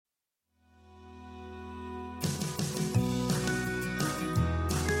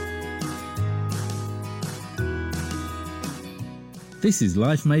This is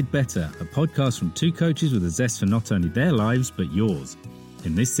Life Made Better, a podcast from two coaches with a zest for not only their lives, but yours.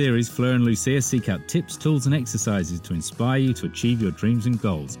 In this series, Fleur and Lucia seek out tips, tools and exercises to inspire you to achieve your dreams and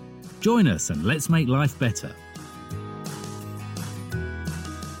goals. Join us and let's make life better.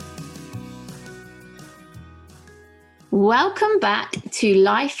 Welcome back to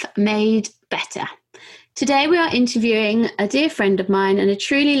Life Made Better. Today we are interviewing a dear friend of mine and a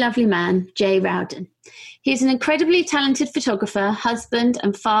truly lovely man, Jay Rowden. He is an incredibly talented photographer, husband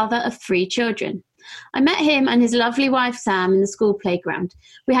and father of 3 children. I met him and his lovely wife Sam in the school playground.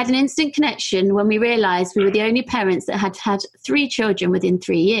 We had an instant connection when we realised we were the only parents that had had 3 children within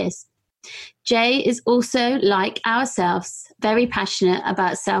 3 years. Jay is also, like ourselves, very passionate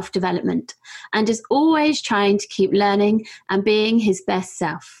about self-development and is always trying to keep learning and being his best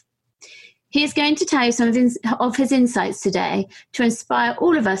self. He is going to tell you some of his insights today to inspire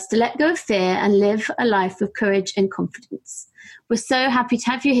all of us to let go of fear and live a life of courage and confidence. We're so happy to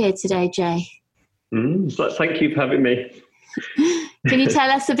have you here today, Jay. Thank you for having me. Can you tell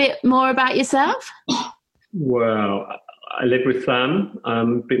us a bit more about yourself? Well, I live with Sam.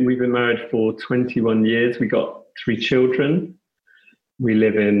 We've been married for 21 years. We got 3 children. We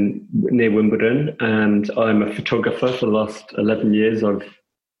live near Wimbledon, and I'm a photographer for the last 11 years. I've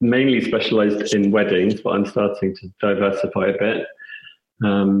mainly specialised in weddings, but I'm starting to diversify a bit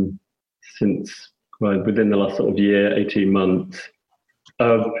within the last sort of year, 18 months.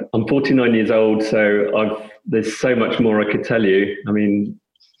 I'm 49 years old, so there's so much more I could tell you. I mean,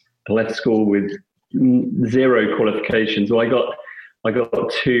 I left school with 0 qualifications. Well, I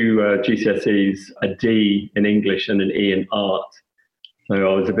got 2 GCSEs, a D in English and an E in art. So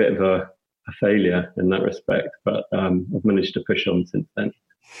I was a bit of a failure in that respect, but I've managed to push on since then.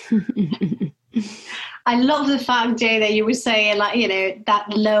 I love the fact, Jay, that you were saying, that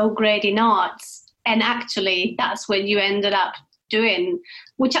low grade in arts, and actually that's what you ended up doing,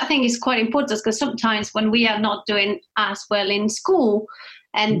 which I think is quite important, because sometimes when we are not doing as well in school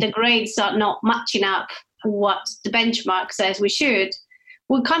and the grades are not matching up what the benchmark says we should,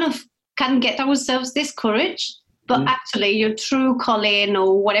 we kind of can get ourselves discouraged. But actually your true calling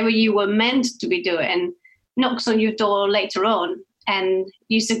or whatever you were meant to be doing knocks on your door later on, and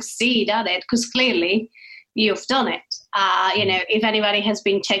you succeed at it because clearly you've done it. If anybody has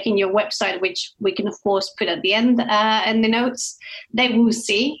been checking your website, which we can of course put at the end in the notes, they will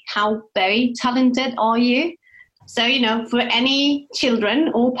see how very talented are you. So, for any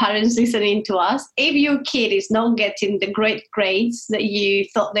children or parents listening to us, if your kid is not getting the great grades that you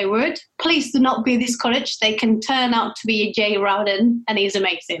thought they would, please do not be discouraged. They can turn out to be a Jay Rowden, and he's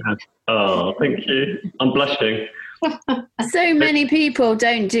amazing. Oh, thank you. I'm blushing. So many people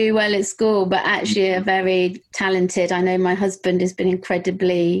don't do well at school, but actually are very talented. I know my husband has been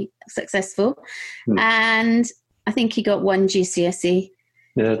incredibly successful, and I think he got 1 GCSE.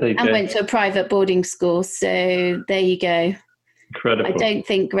 Yeah, there you go. And went to a private boarding school, so there you go. Incredible. I don't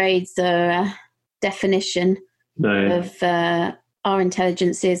think grades are a definition of our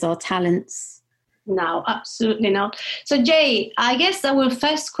intelligences or talents. No, absolutely not. So, Jay, I guess our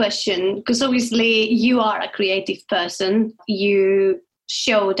first question, because obviously you are a creative person, you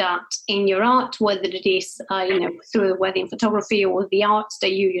show that in your art, whether it is, through wedding photography or the arts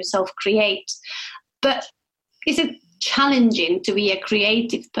that you yourself create. But is it challenging to be a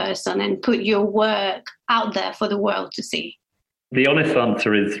creative person and put your work out there for the world to see? The honest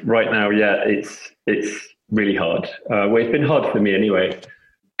answer is right now, yeah, it's really hard. Well, it's been hard for me anyway.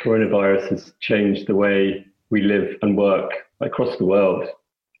 Coronavirus has changed the way we live and work across the world.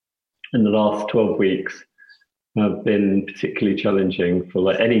 In the last 12 weeks have been particularly challenging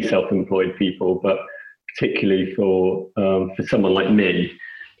for any self-employed people, but particularly for someone like me,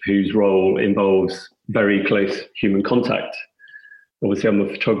 whose role involves very close human contact. Obviously, I'm a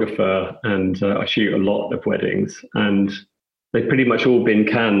photographer and I shoot a lot of weddings, and they've pretty much all been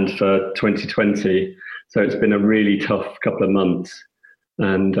canned for 2020. So it's been a really tough couple of months.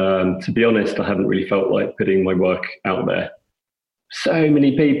 And to be honest, I haven't really felt like putting my work out there. So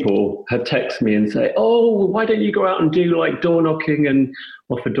many people have texted me and say, oh, why don't you go out and do like door knocking and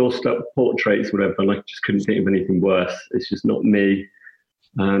offer doorstep portraits, whatever. And I just couldn't think of anything worse. It's just not me.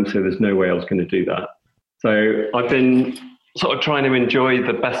 So there's no way I was going to do that. So I've been sort of trying to enjoy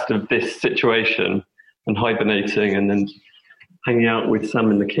the best of this situation and hibernating and then hanging out with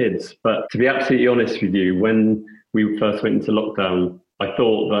Sam and the kids. But to be absolutely honest with you, when we first went into lockdown, I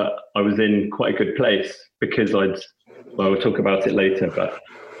thought that I was in quite a good place because we'll talk about it later, but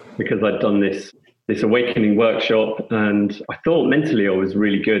because I'd done this awakening workshop, and I thought mentally I was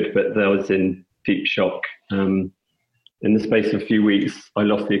really good, but I was in deep shock. In the space of a few weeks, I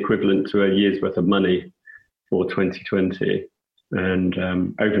lost the equivalent to a year's worth of money for 2020. And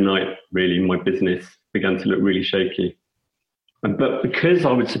overnight, really, my business began to look really shaky. But because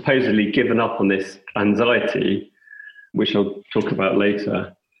I was supposedly given up on this anxiety, which I'll talk about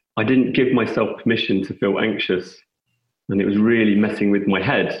later, I didn't give myself permission to feel anxious. And it was really messing with my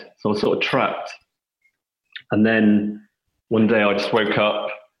head. So I was sort of trapped. And then one day I just woke up,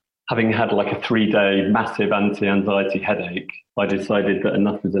 having had like a 3-day massive anti-anxiety headache. I decided that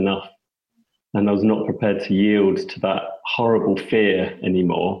enough was enough. And I was not prepared to yield to that horrible fear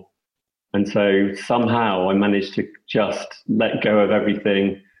anymore. And so somehow I managed to just let go of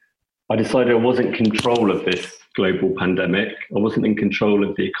everything. I decided I wasn't in control of this global pandemic. I wasn't in control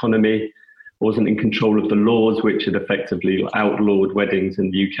of the economy. I wasn't in control of the laws, which had effectively outlawed weddings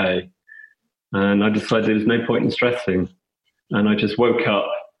in the UK. And I decided there was no point in stressing. And I just woke up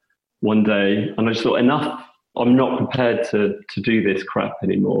one day and I just thought, enough, I'm not prepared to do this crap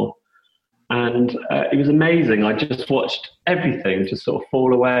anymore. And it was amazing. I just watched everything just sort of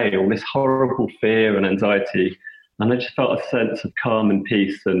fall away, all this horrible fear and anxiety. And I just felt a sense of calm and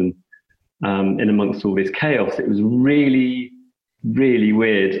peace. And in amongst all this chaos, it was really, really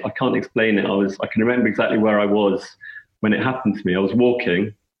weird. I can't explain it. I can remember exactly where I was when it happened to me. I was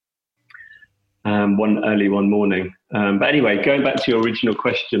walking one morning. But anyway, going back to your original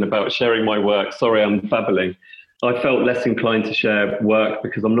question about sharing my work, sorry, I'm babbling. I felt less inclined to share work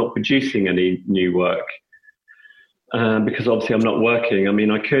because I'm not producing any new work. Because obviously I'm not working. I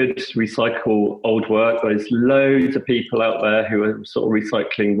mean, I could recycle old work. There's loads of people out there who are sort of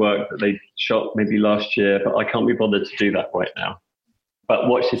recycling work that they shot maybe last year, but I can't be bothered to do that right now. But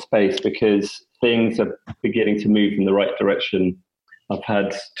watch this space because things are beginning to move in the right direction. I've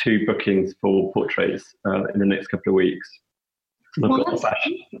had 2 bookings for portraits in the next couple of weeks. And I've got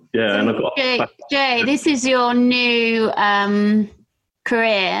fashion. Yeah, and I've got Jay, this is your new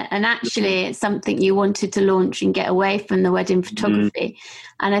career, and actually it's something you wanted to launch and get away from the wedding photography.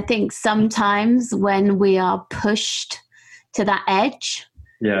 And I think sometimes when we are pushed to that edge,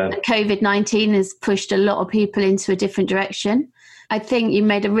 COVID-19 has pushed a lot of people into a different direction. I think you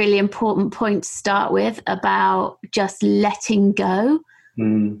made a really important point to start with about just letting go.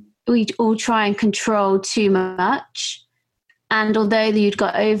 We all try and control too much. And although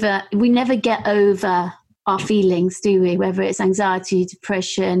we never get over our feelings, do we? Whether it's anxiety,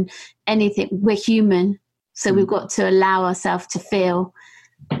 depression, anything, we're human. So we've got to allow ourselves to feel.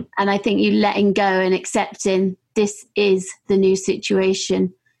 And I think you letting go and accepting this is the new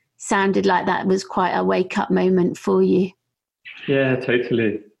situation sounded like that was quite a wake up moment for you. Yeah,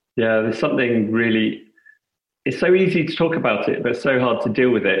 totally. Yeah, there's something really, it's so easy to talk about it, but it's so hard to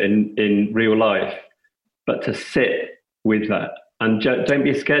deal with it in real life. But to sit with that and don't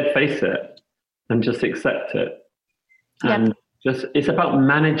be scared, face it and just accept it. And just, it's about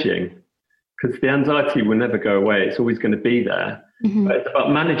managing, because the anxiety will never go away. It's always going to be there, but it's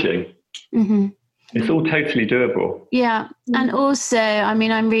about managing. It's all totally doable. Yeah. And also, I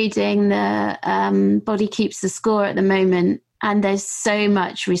mean, I'm reading the Body Keeps the Score at the moment, and there's so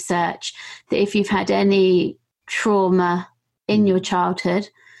much research that if you've had any trauma in your childhood,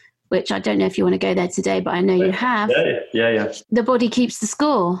 which I don't know if you want to go there today, but I know you have. Yeah. The body keeps the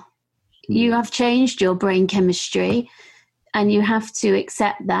score. You have changed your brain chemistry, and you have to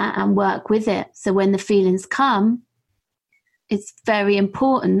accept that and work with it. So when the feelings come, it's very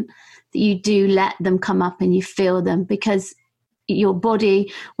important that you do let them come up and you feel them, because your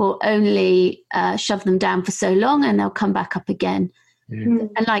body will only shove them down for so long and they'll come back up again.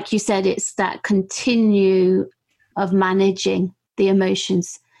 And like you said, it's that continue of managing the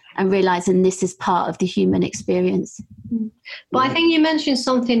emotions and realizing this is part of the human experience. But I think you mentioned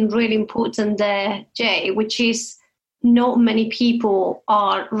something really important there, Jay, which is not many people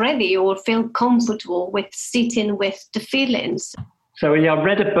are ready or feel comfortable with sitting with the feelings. So I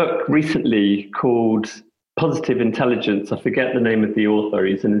read a book recently called Positive Intelligence. I forget the name of the author.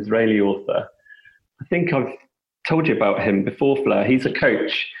 He's an Israeli author. I think I've told you about him before, Fleur. He's a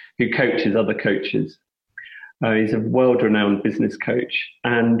coach who coaches other coaches. He's a world-renowned business coach.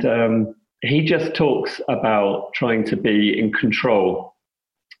 And he just talks about trying to be in control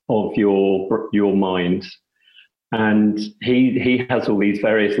of your mind. And he has all these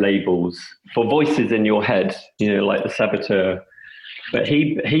various labels for voices in your head, like the saboteur. But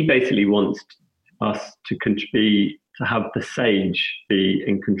he basically wants us to have the sage be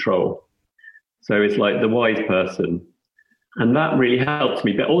in control. So it's like the wise person. And that really helps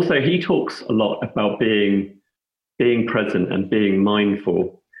me. But also he talks a lot about being present and being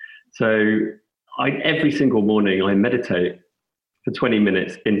mindful. So every single morning I meditate for 20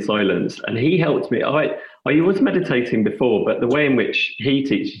 minutes in silence. And he helped me. I was meditating before, but the way in which he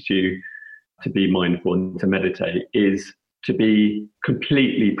teaches you to be mindful and to meditate is to be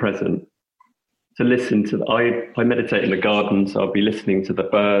completely present, to listen to, I meditate in the garden, so I'll be listening to the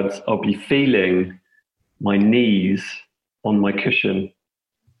birds. I'll be feeling my knees on my cushion.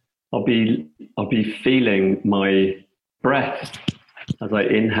 I'll be feeling my breath as I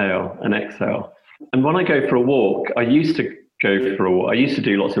inhale and exhale. And when I go for a walk, I used to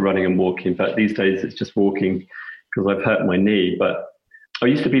do lots of running and walking, but these days it's just walking because I've hurt my knee. But I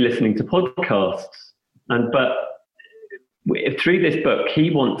used to be listening to podcasts. But through this book, he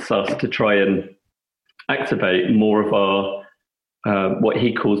wants us to try and activate more of our, what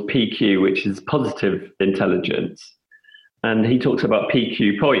he calls PQ, which is positive intelligence. And he talks about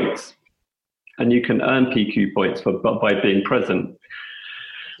PQ points. And you can earn PQ points by being present.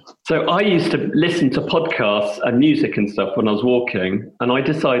 So I used to listen to podcasts and music and stuff when I was walking, and I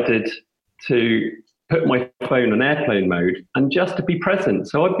decided to put my phone on airplane mode and just to be present.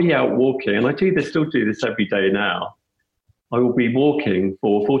 So I'd be out walking, and still do this every day now. I will be walking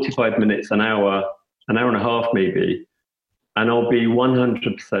for 45 minutes, an hour and a half maybe, and I'll be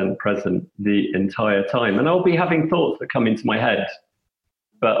 100% present the entire time. And I'll be having thoughts that come into my head,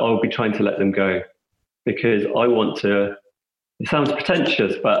 but I'll be trying to let them go because I want to. It sounds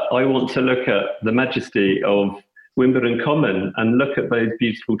pretentious, but I want to look at the majesty of Wimbledon Common and look at those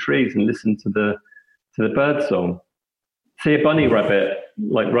beautiful trees and listen to the bird song. See a bunny rabbit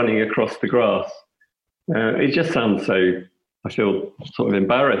like running across the grass. It just sounds so, I feel sort of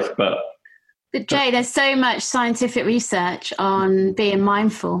embarrassed, but Jay, there's so much scientific research on being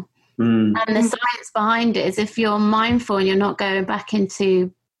mindful. And the science behind it is if you're mindful and you're not going back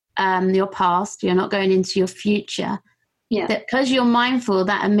into your past, you're not going into your future, that because you're mindful,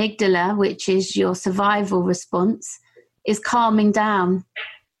 that amygdala, which is your survival response, is calming down.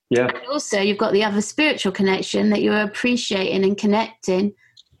 Yeah. And also, you've got the other spiritual connection that you're appreciating and connecting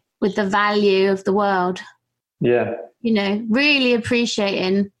with the value of the world. Yeah. You know, really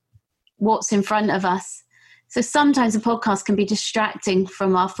appreciating what's in front of us. So sometimes a podcast can be distracting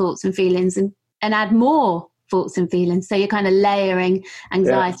from our thoughts and feelings and add more thoughts and feelings. So you're kind of layering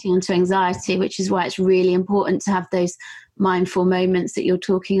anxiety onto anxiety, which is why it's really important to have those mindful moments that you're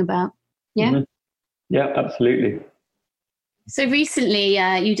talking about. Yeah. Mm-hmm. Yeah, absolutely. So recently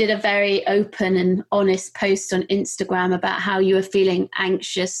you did a very open and honest post on Instagram about how you were feeling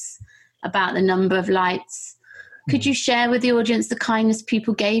anxious about the number of likes. Could you share with the audience the kindness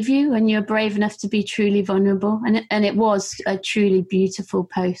people gave you when you were brave enough to be truly vulnerable? And it was a truly beautiful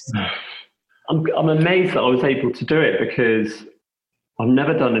post. I'm amazed that I was able to do it because I've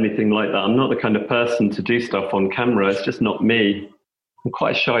never done anything like that. I'm not the kind of person to do stuff on camera. It's just not me. I'm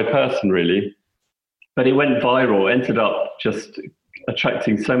quite a shy person, really. But it went viral, ended up just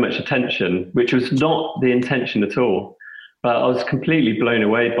attracting so much attention, which was not the intention at all. But I was completely blown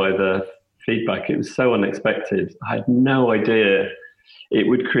away by the feedback. It was so unexpected. I had no idea it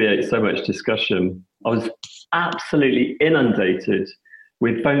would create so much discussion. I was absolutely inundated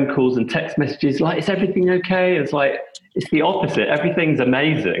with phone calls and text messages like, is everything okay? It's like, it's the opposite. Everything's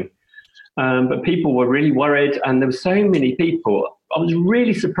amazing. But people were really worried, and there were so many people. I was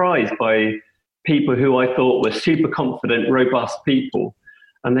really surprised by people who I thought were super confident, robust people.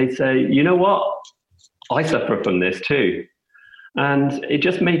 And they'd say, you know what? I suffer from this too. And it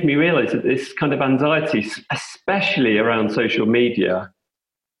just made me realize that this kind of anxiety, especially around social media,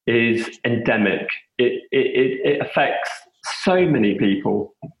 is endemic. It affects so many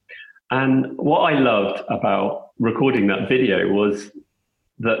people. And what I loved about recording that video was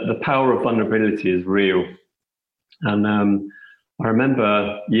that the power of vulnerability is real. And I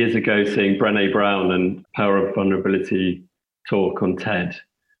remember years ago seeing Brené Brown and Power of Vulnerability talk on TED.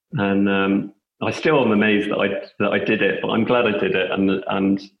 And I still am amazed that I did it, but I'm glad I did it.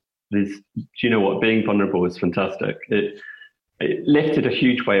 And do you know what? Being vulnerable is fantastic. It lifted a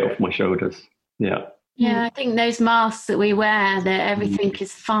huge weight off my shoulders. Yeah. Yeah, I think those masks that we wear, that everything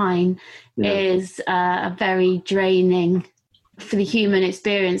is fine, is a very draining for the human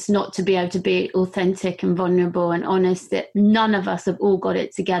experience, not to be able to be authentic and vulnerable and honest, that none of us have all got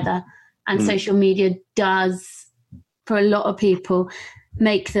it together. And social media does, for a lot of people,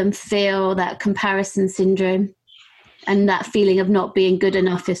 make them feel that comparison syndrome and that feeling of not being good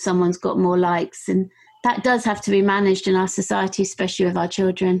enough if someone's got more likes. And that does have to be managed in our society, especially with our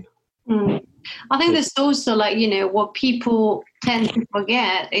children. I think there's also, like, you know, what people tend to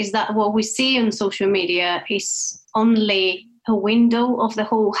forget is that what we see on social media is only a window of the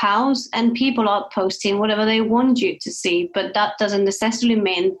whole house, and people are posting whatever they want you to see, but that doesn't necessarily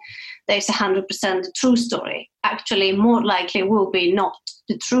mean there's 100% the true story. Actually, more likely will be not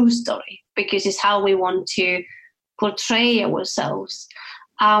the true story, because it's how we want to portray ourselves.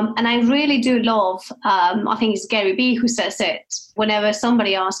 And I really do love, I think it's Gary Vee who says it, whenever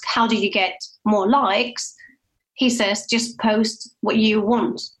somebody asks, how do you get more likes? He says, just post what you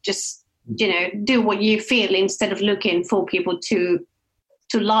want. Just, do what you feel instead of looking for people to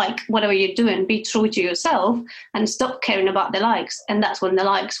like whatever you're doing. Be true to yourself and stop caring about the likes. And that's when the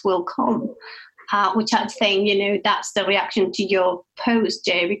likes will come. Which I think, that's the reaction to your post,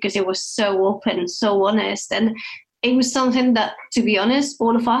 Jay, because it was so open, so honest. And it was something that, to be honest,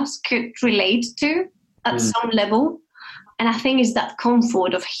 all of us could relate to at some level. And I think it's that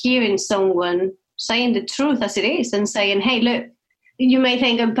comfort of hearing someone saying the truth as it is and saying, hey, look, you may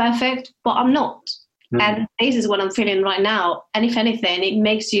think I'm perfect, but I'm not. And this is what I'm feeling right now. And if anything, it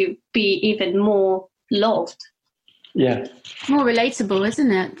makes you be even more loved. Yeah. More relatable,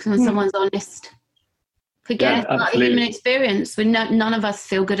 isn't it? When someone's honest. Forget about the human experience. None of us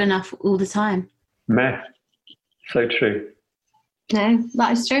feel good enough all the time. Meh. So true. No,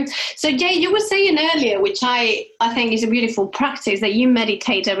 that is true. So, Jay, you were saying earlier, which I think is a beautiful practice, that you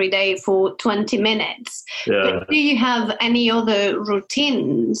meditate every day for 20 minutes. Yeah. But do you have any other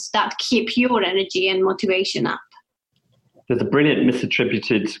routines that keep your energy and motivation up? There's a brilliant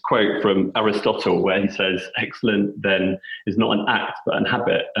misattributed quote from Aristotle where he says, excellent then is not an act, but an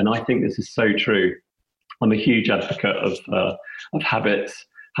habit. And I think this is so true. I'm a huge advocate of habits.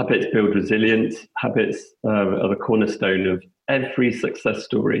 Habits build resilience. Habits are the cornerstone of every success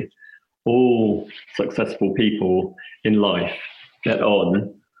story. All successful people in life get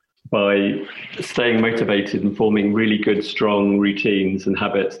on by staying motivated and forming really good, strong routines and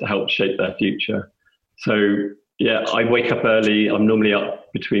habits to help shape their future. So, yeah, I wake up early. I'm normally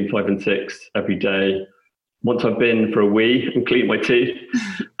up between 5 and 6 every day. Once I've been for a wee and cleaned my teeth,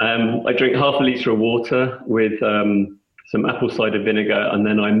 I drink half a litre of water with some apple cider vinegar, and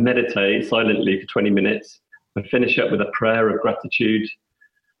then I meditate silently for 20 minutes. I finish up with a prayer of gratitude,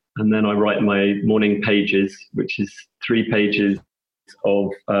 and then I write my morning pages, which is 3 pages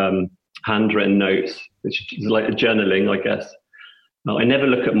of handwritten notes, which is like a journaling, I guess. Now, I never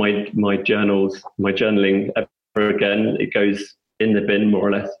look at my journaling ever again. It goes in the bin, more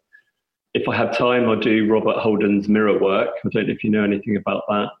or less. If I have time, I'll do Robert Holden's mirror work. I don't know if you know anything about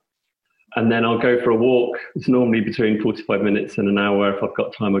that. And then I'll go for a walk. It's normally between 45 minutes and an hour. If I've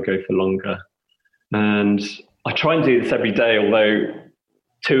got time, I'll go for longer. And I try and do this every day, although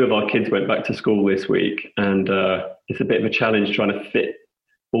 2 of our kids went back to school this week. And it's a bit of a challenge trying to fit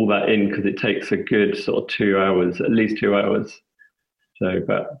all that in because it takes a good sort of 2 hours, at least 2 hours. So,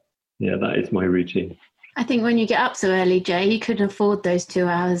 but yeah, that is my routine. I think when you get up so early, Jay, you couldn't afford those 2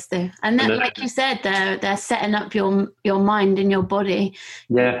 hours though. And then, like you said, they're setting up your mind and your body.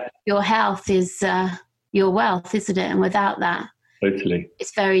 Yeah. Your health is your wealth, isn't it? And without that, totally,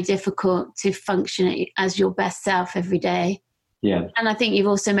 it's very difficult to function as your best self every day. Yeah. And I think you've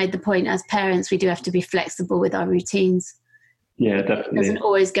also made the point, as parents, we do have to be flexible with our routines. Yeah, definitely. It doesn't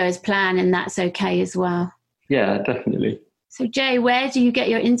always go as planned, and that's okay as well. Yeah, definitely. So, Jay, where do you get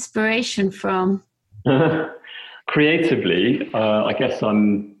your inspiration from? Creatively, I guess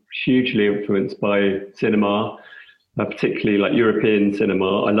I'm hugely influenced by cinema, particularly like European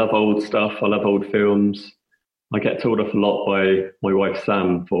cinema. I love old stuff. I love old films. I get told off a lot by my wife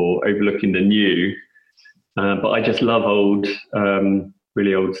Sam for overlooking the new, but I just love old,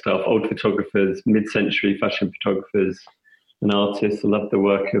 really old stuff. Old photographers, mid-century fashion photographers and artists. I love the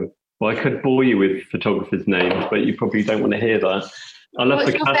work of. Well, I could bore you with photographers' names, but you probably don't want to hear that. I love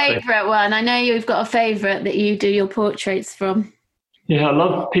What's Picasso. your favourite one? I know you've got a favourite that you do your portraits from. Yeah, I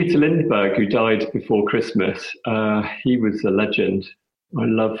love Peter Lindbergh, who died before Christmas. He was a legend. I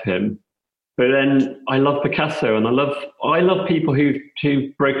love him. But then I love Picasso, and I love people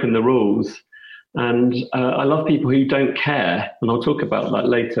who've broken the rules, and I love people who don't care. And I'll talk about that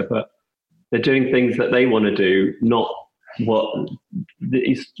later. But they're doing things that they want to do, not what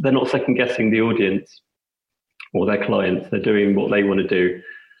they're not second guessing the audience or their clients. They're doing what they want to do,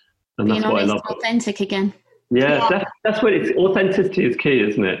 and that's what I love. Authentic again. Yeah, that's what it's. Authenticity is key,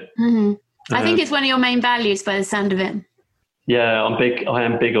 isn't it? Mm-hmm. I think it's one of your main values by the sound of it. Yeah, I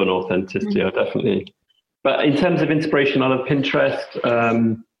am big on authenticity. Mm-hmm. Definitely. But in terms of inspiration, I love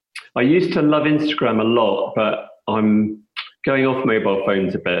Pinterest. I used to love Instagram a lot, but I'm going off mobile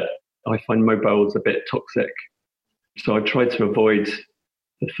phones a bit. I find mobiles a bit toxic, so I try to avoid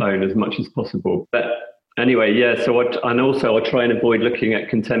the phone as much as possible. But anyway, yeah. So I try and avoid looking at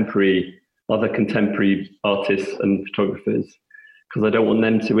other contemporary artists and photographers, because I don't want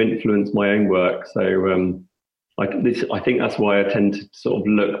them to influence my own work. So I think that's why I tend to sort of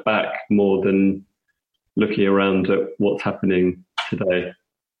look back more than looking around at what's happening today.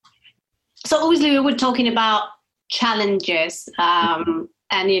 So obviously we were talking about challenges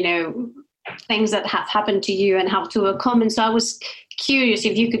and, you know, things that have happened to you and how to overcome. And so I was curious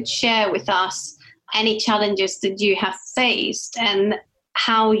if you could share with us any challenges that you have faced and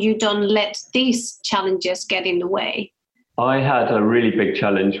how you don't let these challenges get in the way. I had a really big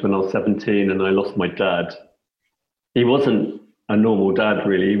challenge when I was 17 and I lost my dad. He wasn't a normal dad,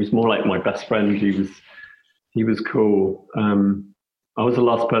 really. He was more like my best friend. He was cool. I was the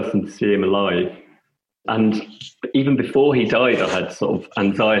last person to see him alive. And even before he died, I had sort of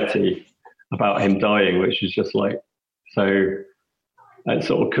anxiety about him dying, which was just like, so it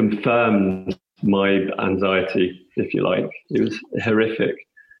sort of confirmed my anxiety, if you like. It was horrific.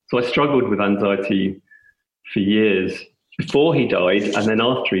 So I struggled with anxiety for years before he died, and then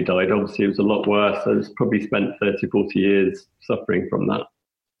after he died, obviously it was a lot worse. I was probably spent 30, 40 years suffering from that.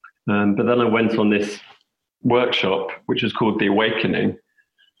 But then I went on this workshop, which was called The Awakening,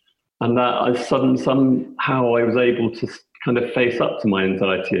 and that somehow I was able to kind of face up to my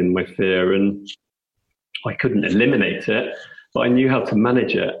anxiety and my fear, and I couldn't eliminate it, but I knew how to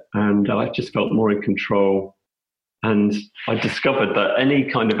manage it, and I just felt more in control. And I discovered that any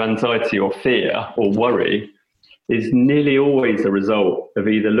kind of anxiety or fear or worry is nearly always a result of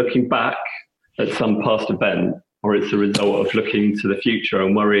either looking back at some past event, or it's a result of looking to the future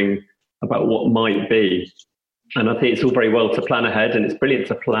and worrying about what might be. And I think it's all very well to plan ahead, and it's brilliant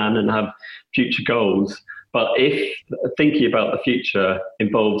to plan and have future goals. But if thinking about the future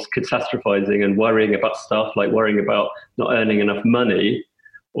involves catastrophizing and worrying about stuff like worrying about not earning enough money,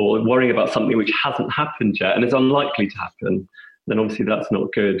 or worrying about something which hasn't happened yet and is unlikely to happen, then obviously that's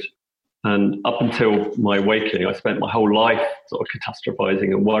not good. And up until my awakening, I spent my whole life sort of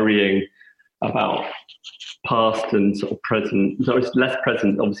catastrophizing and worrying about past and sort of present, so it's less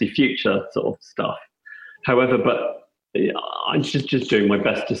present, obviously future sort of stuff. However, but I'm just doing my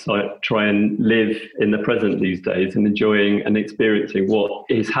best to try and live in the present these days and enjoying and experiencing what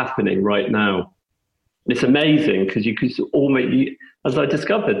is happening right now. It's amazing because you could as I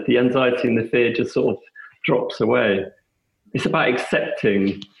discovered, the anxiety and the fear just sort of drops away. It's about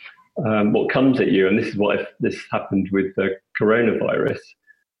accepting what comes at you, and this is this happened with the coronavirus.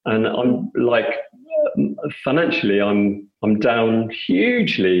 And I'm like, financially, I'm down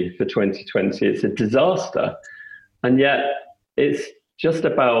hugely for 2020. It's a disaster, and yet it's just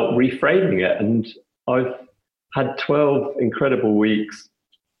about reframing it. And I've had 12 incredible weeks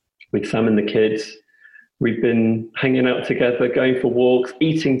with Sam and the kids. We've been hanging out together, going for walks,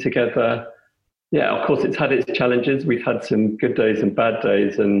 eating together. Yeah, of course, it's had its challenges. We've had some good days and bad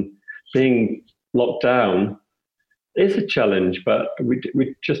days, and being locked down is a challenge, but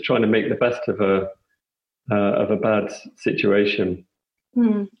we're just trying to make the best of a bad situation.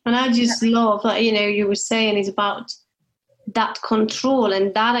 And I just love that, you know, you were saying it's about that control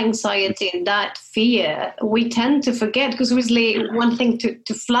and that anxiety and that fear. We tend to forget, because obviously one thing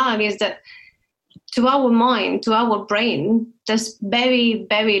to flag is that to our mind, to our brain, there's very,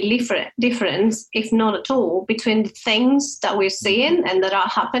 very difference, if not at all, between the things that we're seeing and that are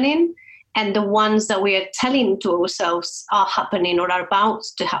happening and the ones that we are telling to ourselves are happening or are about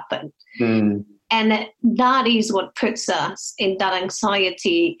to happen. And that is what puts us in that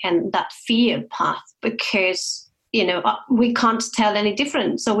anxiety and that fear path, because, you know, we can't tell any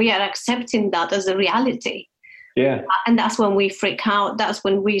difference. So we are accepting that as a reality. Yeah. And that's when we freak out. That's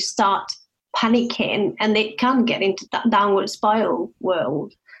when we start panicking, and they can get into that downward spiral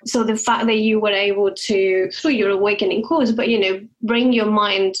world. So the fact that you were able to, through your awakening course, but, you know, bring your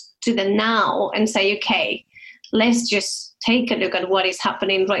mind to the now and say, okay, let's just take a look at what is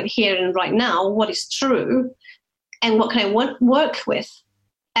happening right here and right now, what is true, and what can I work with.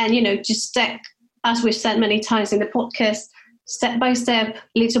 And, you know, just as we've said many times in the podcast, step by step,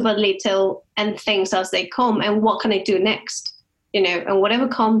 little by little, and things as they come. And what can I do next? You know, and whatever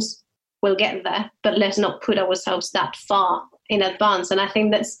comes, we'll get there, but let's not put ourselves that far in advance. And I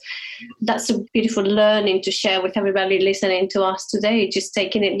think that's a beautiful learning to share with everybody listening to us today, just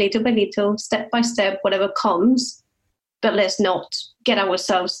taking it little by little, step by step, whatever comes, but let's not get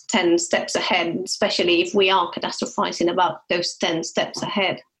ourselves 10 steps ahead, especially if we are catastrophizing about those 10 steps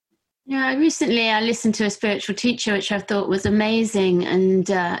ahead. Yeah, recently I listened to a spiritual teacher, which I thought was amazing, and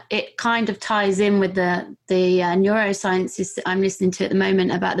it kind of ties in with the neurosciences that I'm listening to at the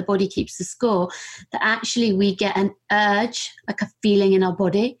moment about the body keeps the score, that actually we get an urge, like a feeling in our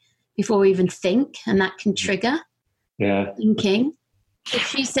body before we even think, and that can trigger thinking. If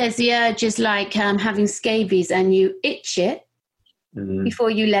she says the urge is like having scabies and you itch it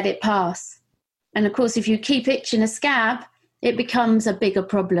before you let it pass. And of course, if you keep itching a scab, it becomes a bigger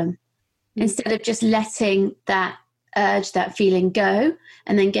problem. Instead of just letting that urge, that feeling go,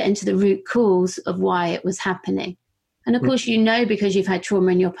 and then get into the root cause of why it was happening. And of course, because you've had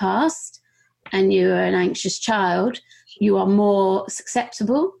trauma in your past and you're an anxious child, you are more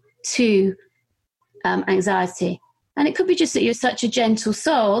susceptible to anxiety. And it could be just that you're such a gentle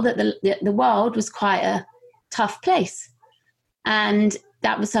soul that the world was quite a tough place. And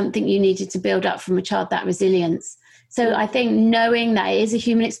that was something you needed to build up from a child, that resilience. So I think knowing that it is a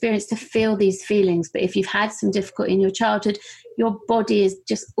human experience to feel these feelings, but if you've had some difficulty in your childhood, your body is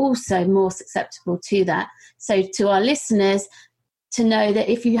just also more susceptible to that. So to our listeners, to know that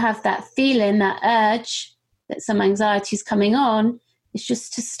if you have that feeling, that urge, that some anxiety is coming on, it's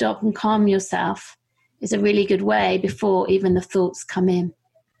just to stop and calm yourself is a really good way before even the thoughts come in.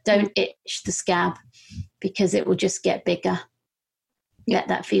 Don't itch the scab because it will just get bigger. Let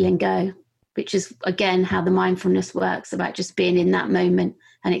that feeling go, which is, again, how the mindfulness works, about just being in that moment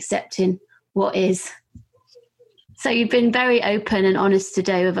and accepting what is. So you've been very open and honest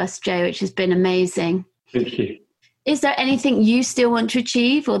today with us, Jay, which has been amazing. Thank you. Is there anything you still want to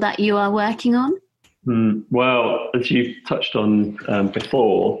achieve or that you are working on? Well, as you touched on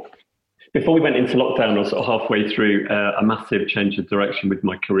before we went into lockdown, I was sort of halfway through a massive change of direction with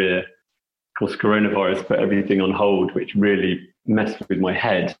my career. Of course, coronavirus put everything on hold, which really messed with my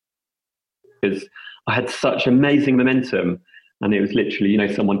head because I had such amazing momentum, and it was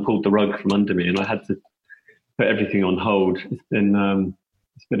literally, someone pulled the rug from under me, and I had to put everything on hold. It's been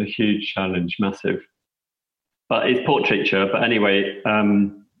a huge challenge, massive. But it's portraiture. But anyway,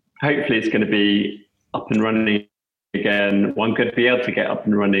 hopefully it's going to be up and running again. Well, I'm going to be able to get up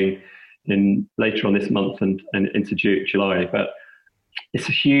and running later on this month and into July. But it's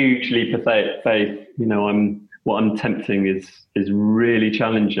a huge leap of faith. What I'm attempting is really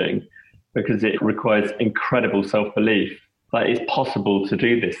challenging because it requires incredible self-belief that it's possible to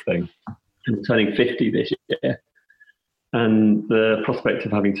do this thing. I'm turning 50 this year. And the prospect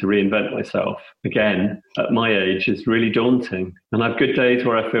of having to reinvent myself again at my age is really daunting. And I have good days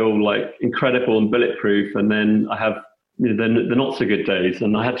where I feel like incredible and bulletproof. And then I have the not so good days.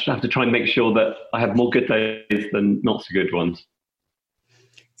 And I have to try and make sure that I have more good days than not so good ones.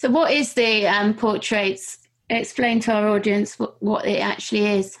 So what is the Portraits? Explain to our audience what it actually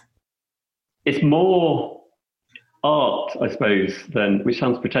is. It's more art, I suppose, which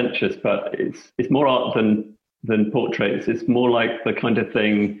sounds pretentious, but it's more art than portraits. It's more like the kind of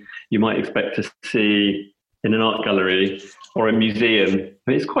thing you might expect to see in an art gallery or a museum.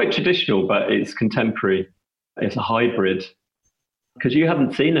 It's quite traditional, but it's contemporary. It's a hybrid. Because you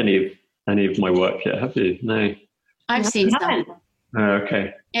haven't seen any of my work yet, have you? No. I've seen some. Oh,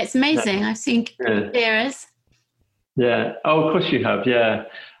 okay. It's amazing. I've seen Kira's. Yeah. Oh, of course you have. Yeah.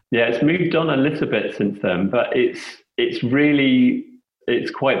 Yeah. It's moved on a little bit since then, but it's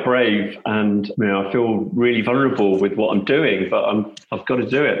quite brave, and I feel really vulnerable with what I'm doing, but I've got to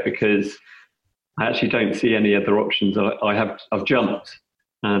do it because I actually don't see any other options. I've jumped,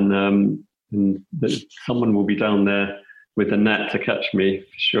 and someone will be down there with a net to catch me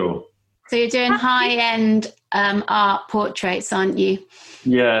for sure. So you're doing high-end art portraits, aren't you?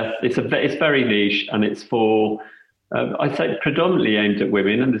 Yeah, it's very niche, and it's for I'd say predominantly aimed at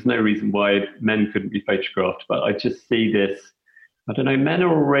women, and there's no reason why men couldn't be photographed. But I just see this. I don't know. Men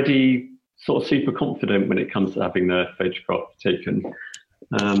are already sort of super confident when it comes to having their photograph taken.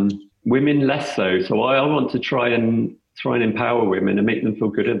 Women less so. So I want to try and empower women and make them feel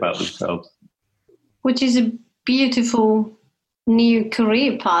good about themselves. Which is a beautiful new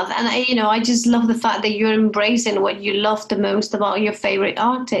career path. And I just love the fact that you're embracing what you love the most about your favorite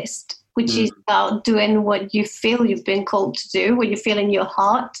artist, which is about doing what you feel you've been called to do, what you feel in your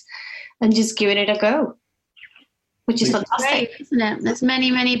heart, and just giving it a go. Which is fantastic. Great, isn't it? There's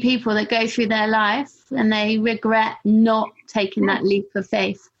many, many people that go through their life and they regret not taking that leap of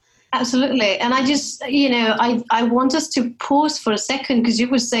faith. Absolutely. And I just, I want us to pause for a second because you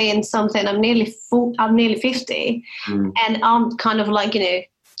were saying something. I'm nearly 50 and I'm kind of like,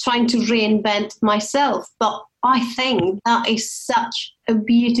 trying to reinvent myself. But I think that is such a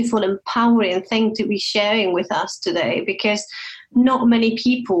beautiful, empowering thing to be sharing with us today, because not many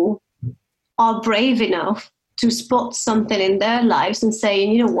people are brave enough to spot something in their lives and say,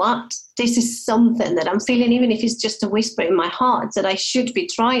 you know what, this is something that I'm feeling, even if it's just a whisper in my heart, that I should be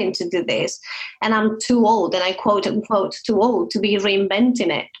trying to do this. And I'm too old, and I quote unquote too old to be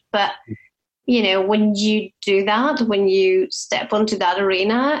reinventing it. But, when you do that, when you step onto that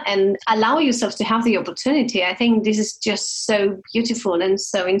arena and allow yourself to have the opportunity, I think this is just so beautiful and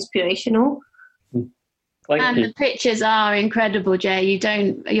so inspirational. The pictures are incredible, Jay.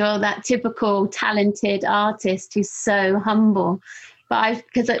 You're that typical talented artist who's so humble. But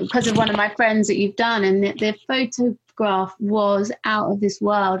because of one of my friends that you've done, and the photograph was out of this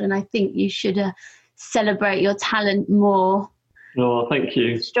world, and I think you should celebrate your talent more. Oh, thank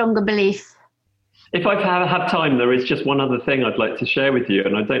you. Stronger belief. If I have time, there is just one other thing I'd like to share with you,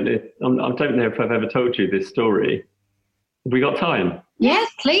 and I don't know if I've ever told you this story. Have we got time? Yes,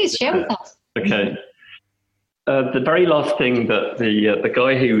 please share with us. Okay. The very last thing that the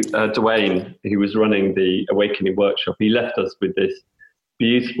guy Dwayne, who was running the Awakening workshop, he left us with this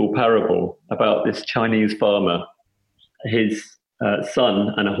beautiful parable about this Chinese farmer, his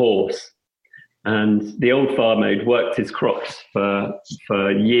son and a horse. And the old farmer had worked his crops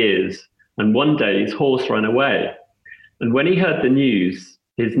for years. And one day his horse ran away. And when he heard the news,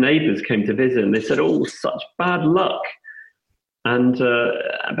 his neighbors came to visit and they said, "Oh, such bad luck." And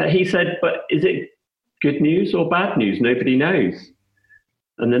but he said, "But is it good news or bad news? Nobody knows."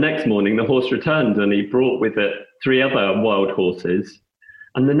 And the next morning the horse returned and he brought with it 3 other wild horses.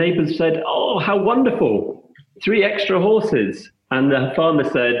 And the neighbors said, "Oh, how wonderful, 3 extra horses." And the farmer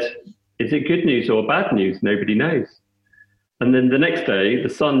said, "Is it good news or bad news? Nobody knows." And then the next day, the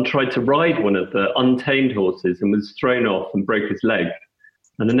son tried to ride one of the untamed horses and was thrown off and broke his leg.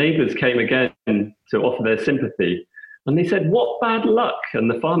 And the neighbors came again to offer their sympathy. And they said, "What bad luck?" And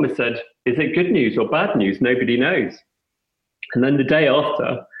the farmer said, "Is it good news or bad news? Nobody knows." And then the day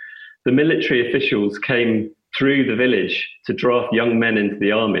after, the military officials came through the village to draft young men into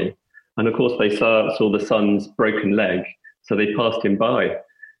the army. And of course, they saw the son's broken leg, so they passed him by.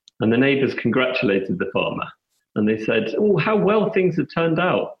 And the neighbors congratulated the farmer. And they said, "Oh, how well things have turned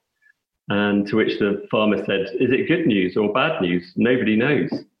out." And to which the farmer said, "Is it good news or bad news? Nobody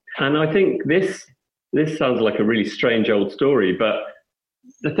knows." And I think this sounds like a really strange old story, but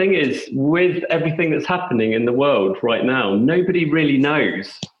the thing is, with everything that's happening in the world right now, nobody really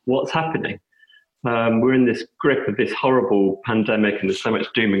knows what's happening. We're in this grip of this horrible pandemic and there's so much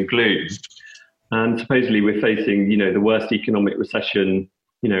doom and gloom. And supposedly we're facing, the worst economic recession,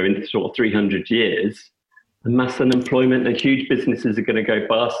 in sort of 300 years. And mass unemployment and huge businesses are going to go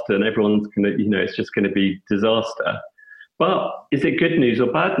bust and everyone's going to, it's just going to be disaster. But is it good news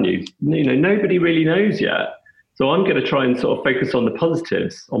or bad news? Nobody really knows yet. So I'm going to try and sort of focus on the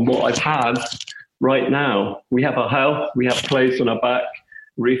positives, on what I've had right now. We have our health, we have clothes on our back,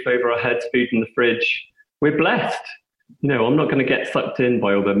 roof over our heads, food in the fridge. We're blessed. I'm not going to get sucked in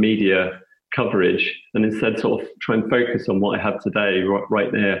by all the media coverage and instead sort of try and focus on what I have today,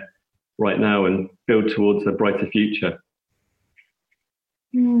 right there, right now, and build towards a brighter future.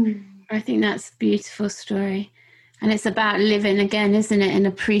 I think that's a beautiful story. And it's about living again, isn't it? An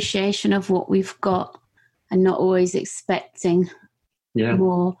appreciation of what we've got and not always expecting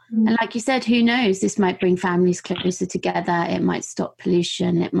more. And like you said, who knows? This might bring families closer together. It might stop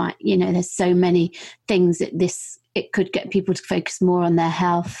pollution. It might, there's so many things that it could get people to focus more on their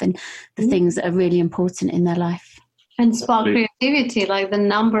health and the things that are really important in their life. And spark creativity, like the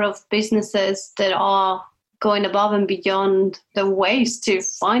number of businesses that are going above and beyond the ways to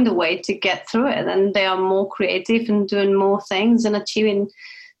find a way to get through it. And they are more creative and doing more things and achieving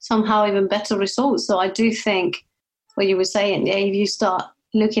somehow even better results. So I do think what you were saying, if you start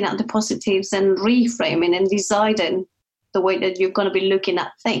looking at the positives and reframing and deciding the way that you're going to be looking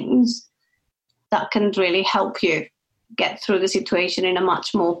at things, that can really help you get through the situation in a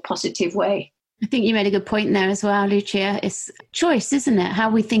much more positive way. I think you made a good point there as well, Lucia. It's choice, isn't it?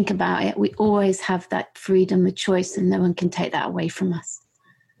 How we think about it. We always have that freedom of choice and no one can take that away from us.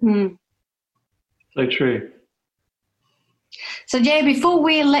 So true. So Jay, before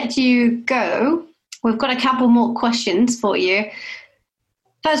we let you go, we've got a couple more questions for you.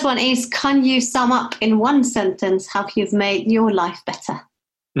 First one is, can you sum up in one sentence how you've made your life better?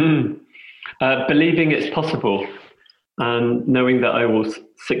 Believing it's possible and knowing that I will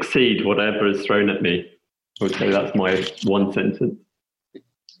succeed whatever is thrown at me. I would say that's my one sentence.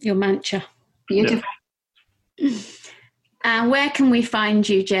 Your mantra. Beautiful. Yeah. And where can we find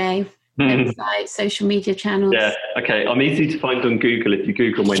you, Jay? Website, social media channels? Yeah, okay. I'm easy to find on Google if you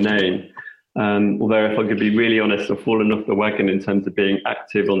Google my name. Although if I could be really honest, I've fallen off the wagon in terms of being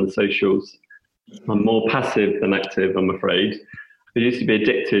active on the socials. I'm more passive than active, I'm afraid. I used to be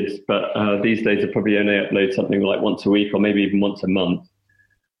addicted, but these days I probably only upload something like once a week or maybe even once a month.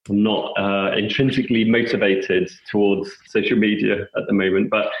 I'm not intrinsically motivated towards social media at the moment,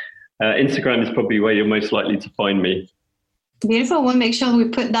 but Instagram is probably where you're most likely to find me. Beautiful. We'll make sure we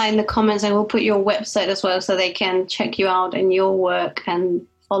put that in the comments and we'll put your website as well so they can check you out and your work and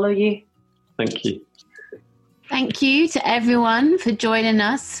follow you. Thank you. Thank you to everyone for joining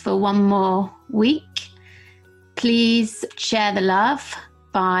us for one more week. Please share the love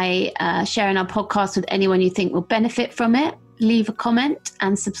by sharing our podcast with anyone you think will benefit from it. leave a comment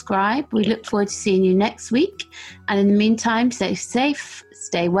and subscribe. We look forward to seeing you next week. And in the meantime, stay safe,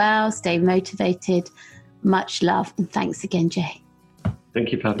 stay well, stay motivated. Much love. And thanks again, Jay.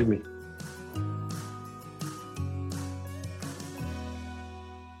 Thank you for having me.